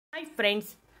Hi friends,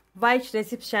 वाइश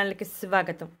recipe channel की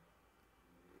स्वागतम।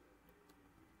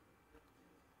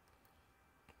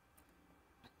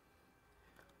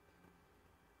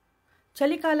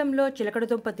 చలికాలంలో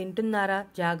చిలకడదుంప తింటున్నారా?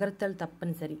 జాగ్రత్తలు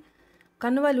తప్పనిసరి.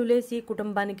 కన్వలులేసి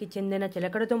కుటుంబానికి చెందిన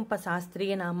చిలకడదుంప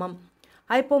శాస్త్రీయ నామం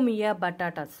హైపోమియా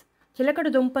బటాటాస్.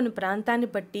 చిలకడదుంపను ప్రాంతాన్ని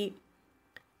బట్టి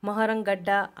మొహరంగడ్డ,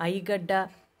 ఐగడ్డ,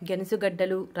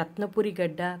 గెనుసుగడ్డలు, రత్నపురి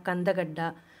గడ్డ, కందగడ్డ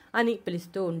అని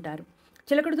పిలుస్తూ ఉంటారు.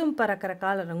 చిలకడదుంప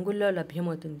రకరకాల రంగుల్లో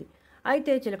లభ్యమవుతుంది.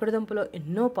 అయితే చిలకడదుంపలో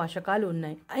ఎన్నో పోషకాలు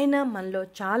ఉన్నాయి. అయినా మనలో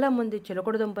చాలామంది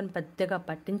చిలకడదుంపను పెద్దగా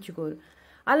పట్టించుకోరు.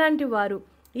 అలాంటి వారు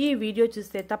ఈ వీడియో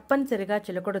చూస్తే తప్పనిసరిగా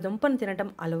చిలకడదుంపను తినటం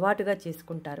అలవాటుగా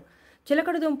చేసుకుంటారు.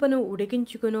 చిలకడదుంపను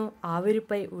ఉడికించుకునో,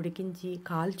 ఆవిరిపై ఉడికించి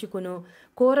కాల్చుకునో,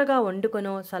 కూరగా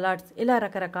వండుకొనో, సలాడ్స్ ఇలా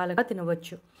రకరకాలుగా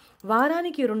తినవచ్చు.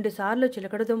 వారానికి 2 సార్లు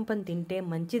చిలకడదుంపను తింటే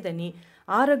మంచిదని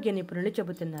ఆరోగ్య నిపుణులు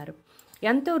చెబుతున్నారు.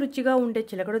 ఎంతో రుచిగా ఉండే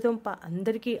చిలకడదుంప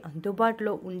అందరికీ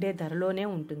అందుబాటులో ఉండే ధరలోనే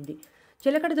ఉంటుంది.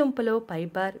 చిలకడదుంపలో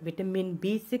fibre, vitamin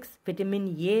B6, vitamin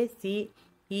A, C,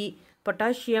 E,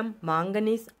 potassium,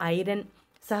 manganese, iron,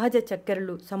 సహజ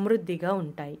చక్కెరలు సమృద్ధిగా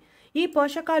ఉంటాయి. ఈ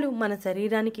పోషకాలు మన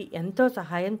శరీరానికి ఎంతో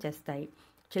సహాయం చేస్తాయి.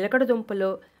 చిలకడదుంపలో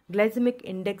గ్లైసెమిక్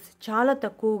ఇండెక్స్ చాలా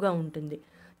తక్కువగా ఉంటుంది.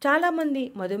 చాలామంది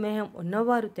మధుమేహం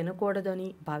ఉన్నవారు తినకూడదని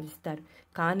భావిస్తారు.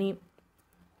 కానీ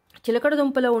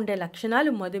చిలకడదుంపలో ఉండే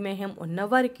లక్షణాలు మధుమేహం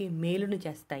ఉన్నవారికి మేలును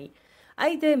చేస్తాయి.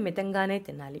 అయితే మితంగానే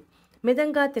తినాలి.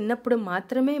 మితంగా తిన్నప్పుడు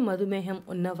మాత్రమే మధుమేహం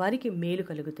ఉన్నవారికి మేలు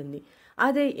కలుగుతుంది.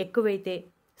 అదే ఎక్కువైతే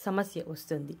సమస్య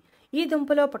వస్తుంది. ఈ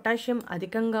దుంపలో పొటాషియం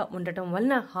అధికంగా ఉండటం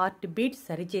వలన హార్ట్ బీట్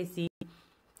సరిచేసి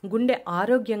గుండె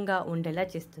ఆరోగ్యంగా ఉండేలా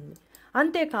చేస్తుంది.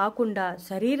 అంతేకాకుండా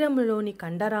శరీరంలోని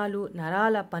కండరాలు,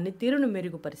 నరాల పనితీరును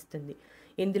మెరుగుపరుస్తుంది.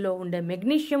 ఇందులో ఉండే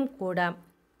మెగ్నీషియం కూడా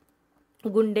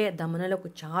గుండె ధమనులకు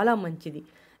చాలా మంచిది.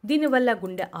 దీనివల్ల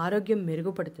గుండె ఆరోగ్యం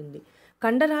మెరుగుపడుతుంది.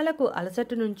 కండరాలకు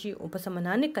అలసట నుంచి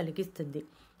ఉపశమనాన్ని కలిగిస్తుంది.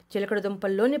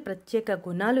 చిలకడదుంపల్లోని ప్రత్యేక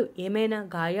గుణాలు ఏమైనా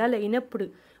గాయాలైనప్పుడు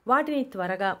వాటిని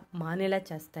త్వరగా మానేలా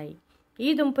చేస్తాయి. ఈ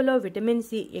దుంపలో విటమిన్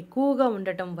C ఎక్కువగా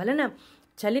ఉండటం వలన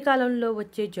చలికాలంలో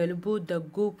వచ్చే జలుబు,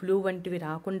 దగ్గు, ఫ్లూ వంటివి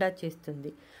రాకుండా చేస్తుంది.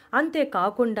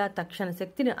 అంతేకాకుండా తక్షణ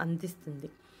శక్తిని అందిస్తుంది.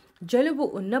 జలుబు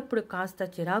ఉన్నప్పుడు కాస్త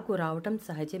చిరాకు రావటం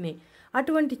సహజమే.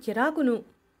 అటువంటి చిరాకును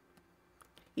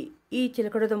ఈ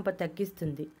చిలకడదుంప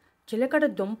తగ్గిస్తుంది.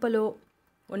 చిలకడదుంపలో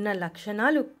ఉన్న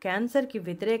లక్షణాలు క్యాన్సర్కి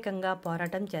వ్యతిరేకంగా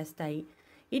పోరాటం చేస్తాయి.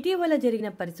 ఇటీవల జరిగిన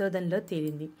పరిశోధనలో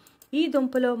తేలింది. ఈ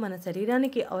దుంపలో మన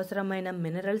శరీరానికి అవసరమైన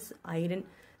మినరల్స్, ఐరన్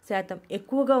శాతం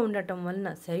ఎక్కువగా ఉండటం వలన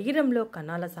శరీరంలో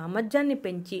కణాల సామర్థ్యాన్ని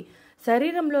పెంచి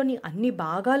శరీరంలోని అన్ని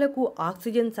భాగాలకు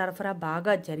ఆక్సిజన్ సరఫరా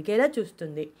బాగా జరిగేలా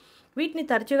చూస్తుంది. వీటిని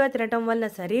తరచుగా తినటం వలన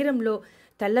శరీరంలో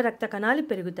తెల్ల రక్త కణాలు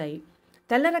పెరుగుతాయి.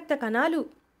 తెల్ల రక్త కణాలు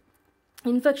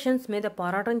ఇన్ఫెక్షన్స్ మీద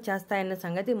పోరాటం చేస్తాయన్న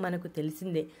సంగతి మనకు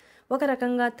తెలిసిందే. ఒక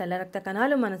రకంగా తెల్ల రక్త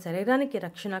కణాలు మన శరీరానికి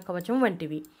రక్షణ కవచం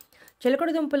వంటివి.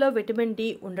 చిలకడదుంపలో విటమిన్ D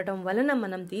ఉండటం వలన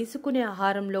మనం తీసుకునే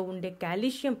ఆహారంలో ఉండే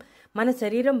కాల్షియం మన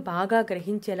శరీరం బాగా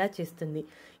గ్రహించేలా చేస్తుంది.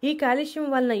 ఈ కాల్షియం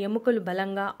వలన ఎముకలు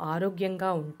బలంగా, ఆరోగ్యంగా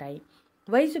ఉంటాయి.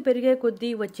 వయసు పెరిగే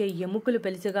కొద్దీ వచ్చే ఎముకలు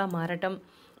పెలుసుగా మారటం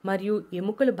మరియు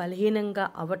ఎముకలు బలహీనంగా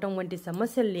అవ్వటం వంటి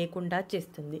సమస్యలు లేకుండా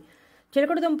చేస్తుంది.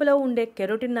 చిలకడదుంపలో ఉండే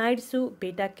కెరోటినాయిడ్స్,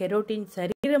 బీటా కెరోటిన్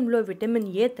శరీరంలో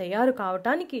విటమిన్ A తయారు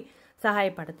కావటానికి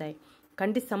సహాయపడతాయి.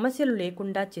 కంటి సమస్యలు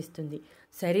లేకుండా చేస్తుంది.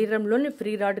 శరీరంలోని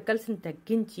ఫ్రీ రాడికల్స్ని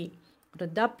తగ్గించి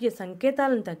వృద్ధాప్య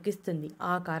సంకేతాలను తగ్గిస్తుంది.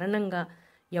 ఆ కారణంగా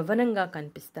యవ్వనంగా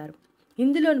కనిపిస్తారు.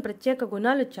 ఇందులోని ప్రత్యేక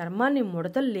గుణాలు చర్మాన్ని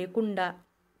ముడతలు లేకుండా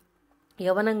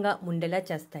యవ్వనంగా ఉండేలా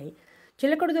చేస్తాయి.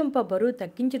 చిలకడదుంప బరువు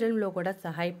తగ్గించడంలో కూడా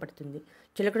సహాయపడుతుంది.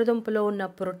 చిలకడదుంపలో ఉన్న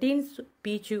ప్రోటీన్స్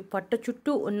పీచు పొట్ట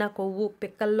చుట్టూ ఉన్న కొవ్వు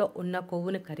పిక్కల్లో ఉన్న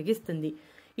కొవ్వును కరిగిస్తుంది.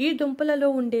 ఈ దుంపలలో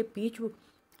ఉండే పీచు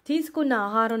తీసుకున్న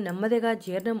ఆహారం నెమ్మదిగా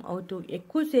జీర్ణం అవుతూ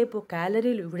ఎక్కువసేపు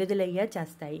క్యాలరీలు విడుదలయ్యా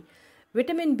చేస్తాయి.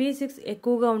 విటమిన్ B6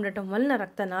 ఎక్కువగా ఉండటం వలన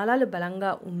రక్తనాళాలు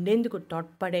బలంగా ఉండేందుకు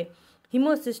తోడ్పడే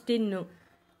హిమోసిస్టిన్ను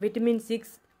విటమిన్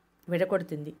 6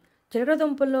 విడగొడుతుంది.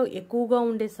 చిలకడదుంపల్లో ఎక్కువగా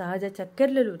ఉండే సహజ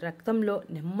చక్కెరలు రక్తంలో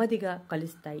నెమ్మదిగా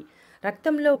కలుస్తాయి.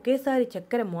 రక్తంలో ఒకేసారి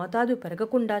చక్కెర మోతాదు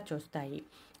పెరగకుండా చూస్తాయి.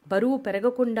 బరువు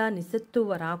పెరగకుండా,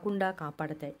 నిస్సత్తువ రాకుండా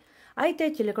కాపాడతాయి. అయితే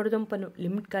చిలకడదుంపను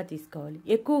లిమిట్గా తీసుకోవాలి.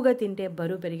 ఎక్కువగా తింటే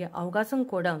బరువు పెరిగే అవకాశం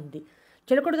కూడా ఉంది.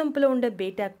 చిలకడదుంపలో ఉండే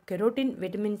బీటా కెరోటిన్,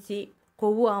 విటమిన్ C,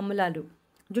 కొవ్వు ఆమ్లాలు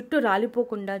జుట్టు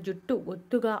రాలిపోకుండా, జుట్టు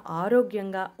ఒత్తుగా,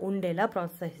 ఆరోగ్యంగా ఉండేలా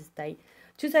ప్రోత్సహిస్తాయి.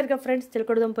 చూసారుగా ఫ్రెండ్స్,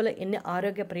 చిలకడదుంపలో ఎన్ని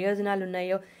ఆరోగ్య ప్రయోజనాలు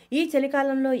ఉన్నాయో. ఈ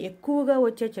చలికాలంలో ఎక్కువగా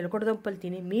వచ్చే చిలకడదుంపలు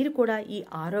తిని మీరు కూడా ఈ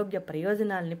ఆరోగ్య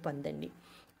ప్రయోజనాలని పొందండి.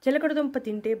 చిలకడదుంప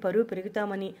తింటే బరువు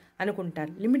పెరుగుతామని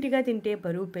అనుకుంటారు. లిమిట్గా తింటే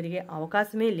బరువు పెరిగే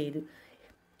అవకాశమే లేదు.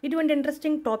 ఇటువంటి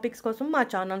ఇంట్రెస్టింగ్ టాపిక్స్ కోసం మా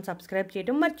ఛానల్ సబ్స్క్రైబ్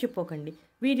చేయడం మర్చిపోకండి.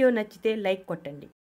 వీడియో నచ్చితే లైక్ కొట్టండి.